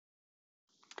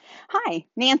Hi,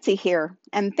 Nancy here,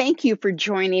 and thank you for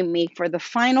joining me for the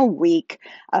final week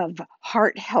of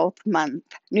Heart Health Month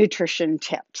Nutrition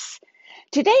Tips.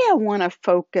 Today, I want to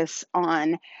focus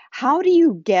on how do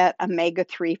you get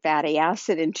omega-3 fatty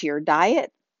acid into your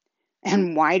diet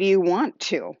and why do you want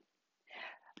to?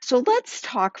 So, let's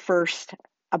talk first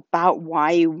about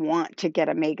why you want to get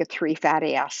omega-3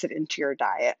 fatty acid into your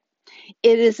diet.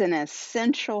 It is an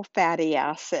essential fatty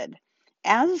acid,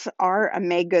 as are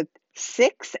omega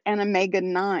 6 and omega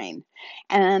 9.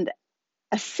 And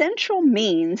essential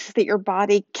means that your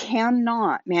body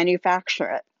cannot manufacture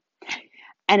it.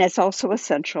 And it's also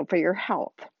essential for your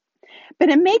health. But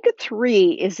omega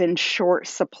 3 is in short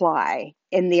supply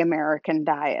in the American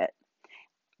diet.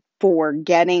 For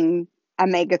getting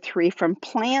omega 3 from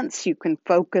plants, you can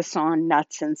focus on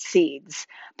nuts and seeds,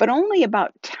 but only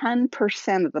about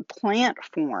 10% of the plant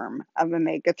form of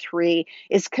omega 3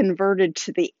 is converted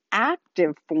to the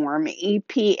active form,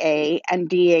 EPA and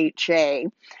DHA,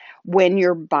 when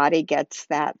your body gets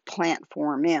that plant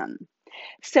form in.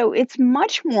 So it's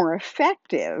much more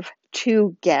effective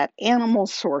to get animal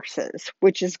sources,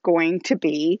 which is going to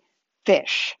be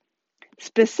fish,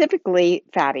 specifically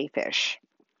fatty fish.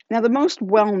 Now, the most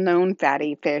well-known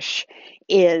fatty fish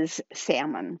is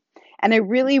salmon. And I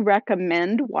really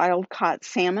recommend wild-caught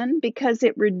salmon because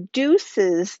it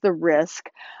reduces the risk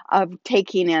of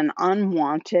taking in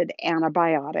unwanted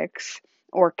antibiotics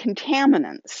or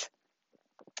contaminants.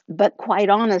 But quite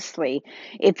honestly,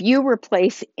 if you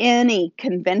replace any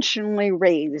conventionally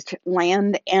raised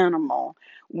land animal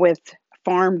with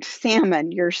farmed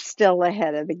salmon, you're still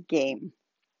ahead of the game.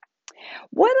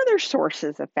 What other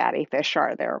sources of fatty fish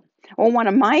are there? Well, one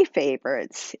of my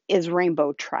favorites is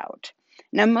rainbow trout.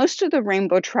 Now, most of the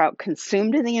rainbow trout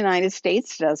consumed in the United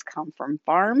States does come from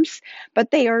farms, but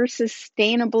they are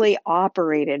sustainably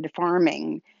operated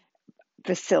farming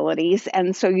facilities,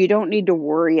 and so you don't need to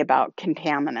worry about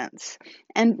contaminants.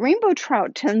 And rainbow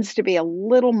trout tends to be a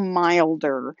little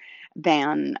milder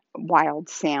than wild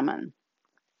salmon.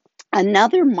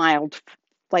 Another mild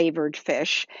flavored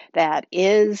fish that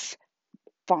is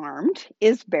farmed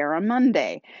is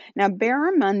barramundi. Now,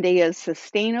 barramundi is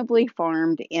sustainably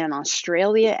farmed in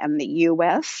Australia and the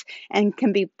US and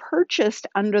can be purchased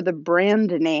under the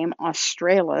brand name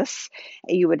Australis.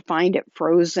 You would find it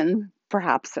frozen,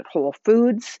 perhaps at Whole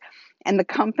Foods, and the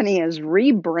company has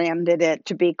rebranded it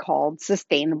to be called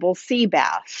Sustainable Sea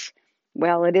Bass.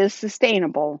 Well, it is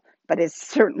sustainable, but it's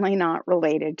certainly not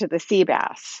related to the sea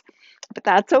bass. But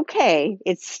that's okay.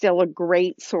 It's still a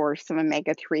great source of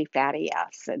omega 3 fatty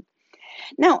acid.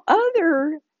 Now,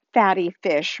 other fatty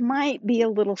fish might be a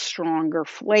little stronger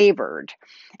flavored,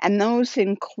 and those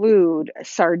include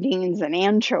sardines and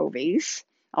anchovies,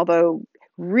 although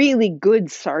really good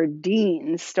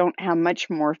sardines don't have much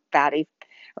more fatty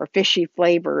or fishy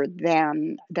flavor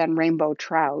than rainbow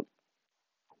trout.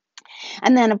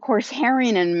 And then, of course,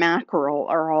 herring and mackerel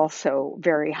are also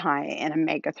very high in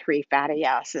omega 3 fatty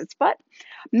acids, but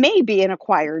may be an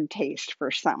acquired taste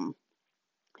for some.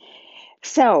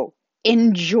 So,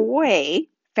 enjoy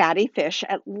fatty fish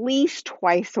at least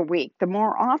twice a week. The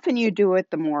more often you do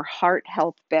it, the more heart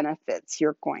health benefits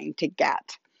you're going to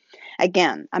get.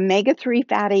 Again, omega 3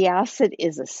 fatty acid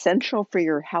is essential for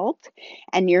your health,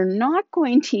 and you're not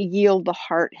going to yield the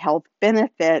heart health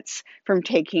benefits from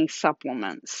taking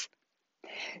supplements.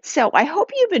 So I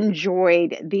hope you've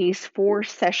enjoyed these 4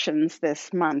 sessions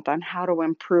this month on how to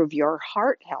improve your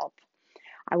heart health.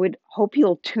 I would hope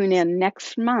you'll tune in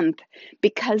next month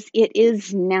because it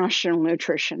is National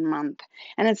Nutrition Month.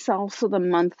 And it's also the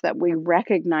month that we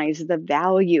recognize the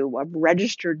value of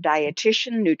registered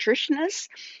dietitian nutritionists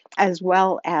as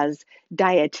well as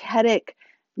dietetic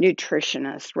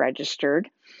nutritionists registered,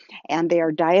 and they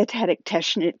are dietetic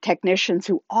technicians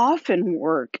who often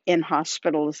work in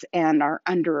hospitals and are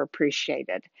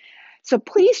underappreciated. So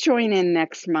please join in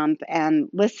next month and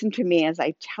listen to me as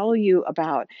I tell you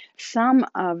about some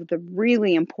of the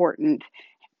really important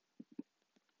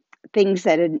things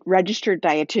that a registered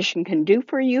dietitian can do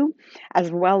for you, as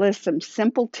well as some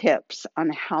simple tips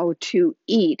on how to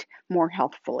eat more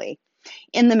healthfully.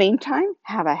 In the meantime,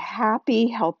 have a happy,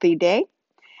 healthy day,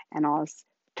 and I'll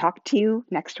talk to you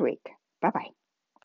next week. Bye bye.